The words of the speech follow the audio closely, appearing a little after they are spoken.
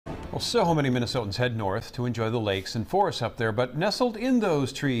Well, so many Minnesotans head north to enjoy the lakes and forests up there, but nestled in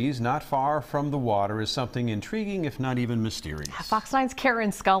those trees, not far from the water, is something intriguing, if not even mysterious. Fox 9's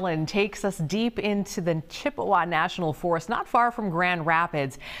Karen Scullin takes us deep into the Chippewa National Forest, not far from Grand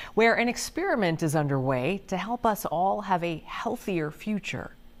Rapids, where an experiment is underway to help us all have a healthier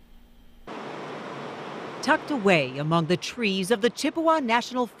future. Tucked away among the trees of the Chippewa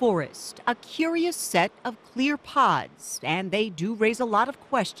National Forest, a curious set of clear pods, and they do raise a lot of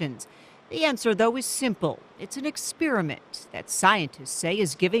questions. The answer, though, is simple. It's an experiment that scientists say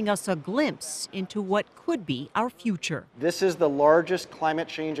is giving us a glimpse into what could be our future. This is the largest climate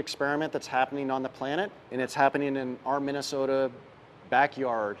change experiment that's happening on the planet, and it's happening in our Minnesota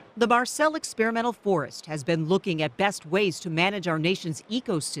backyard. The Marcell Experimental Forest has been looking at best ways to manage our nation's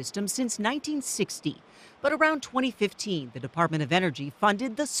ecosystem since 1960. But around 2015, the Department of Energy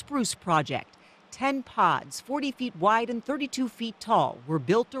funded the Spruce Project. 10 pods, 40 feet wide and 32 feet tall, were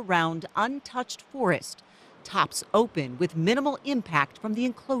built around untouched forest. Tops open with minimal impact from the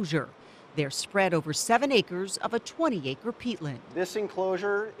enclosure. They're spread over 7 acres of a 20-acre peatland. This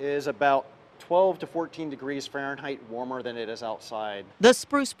enclosure is about 12 to 14 degrees Fahrenheit warmer than it is outside. The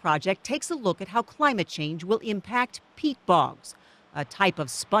Spruce Project takes a look at how climate change will impact peat bogs, a type of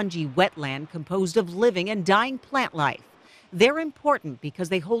spongy wetland composed of living and dying plant life. They're important because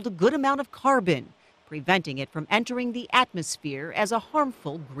they hold a good amount of carbon, preventing it from entering the atmosphere as a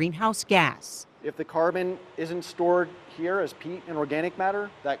harmful greenhouse gas. If the carbon isn't stored here as peat and organic matter,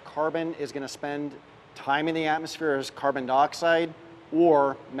 that carbon is going to spend time in the atmosphere as carbon dioxide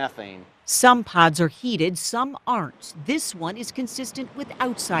or methane. Some pods are heated, some aren't. This one is consistent with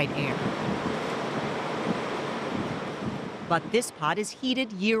outside air. But this pod is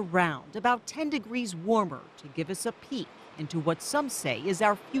heated year-round, about 10 degrees warmer, to give us a peek into what some say is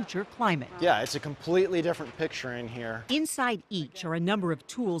our future climate. Yeah, it's a completely different picture in here. Inside each are a number of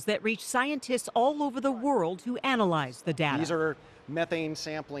tools that reach scientists all over the world who analyze the data. These are methane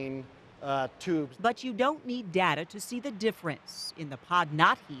sampling tubes. But you don't need data to see the difference. In the pod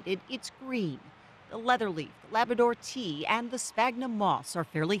not heated, it's green. The leatherleaf, the Labrador tea, and the sphagnum moss are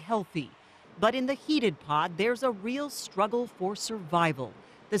fairly healthy. But in the heated pod, there's a real struggle for survival.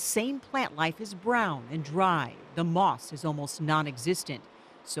 The same plant life is brown and dry. The moss is almost non-existent.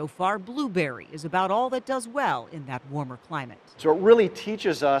 So far, blueberry is about all that does well in that warmer climate. So it really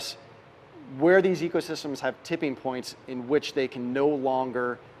teaches us where these ecosystems have tipping points in which they can no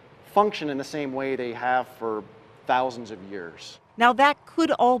longer function in the same way they have for thousands of years. Now that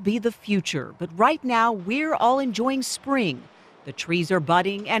could all be the future, but right now we're all enjoying spring. The trees are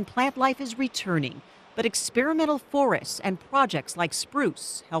budding and plant life is returning. But experimental forests and projects like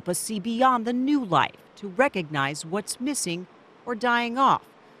Spruce help us see beyond the new life to recognize what's missing or dying off.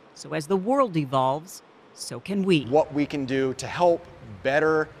 So as the world evolves, so can we. What we can do to help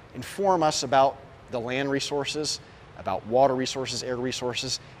better inform us about the land resources, about water resources, air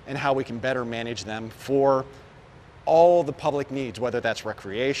resources, and how we can better manage them for all the public needs, whether that's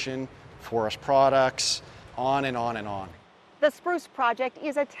recreation, forest products, on and on and on. The Spruce Project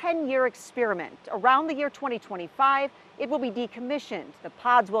is a 10-year experiment. Around the year 2025, it will be decommissioned. The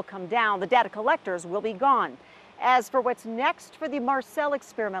pods will come down. The data collectors will be gone. As for what's next for the Marcell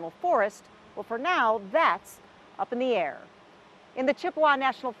Experimental Forest, well, for now, that's up in the air. In the Chippewa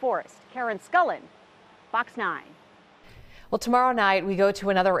National Forest, Karen Scullin, Fox 9. Well, tomorrow night we go to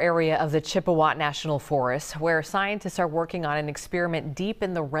another area of the Chippewa National Forest where scientists are working on an experiment deep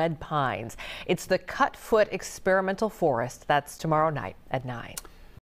in the red pines. It's the Cut-Foot Experimental Forest. That's tomorrow night at 9.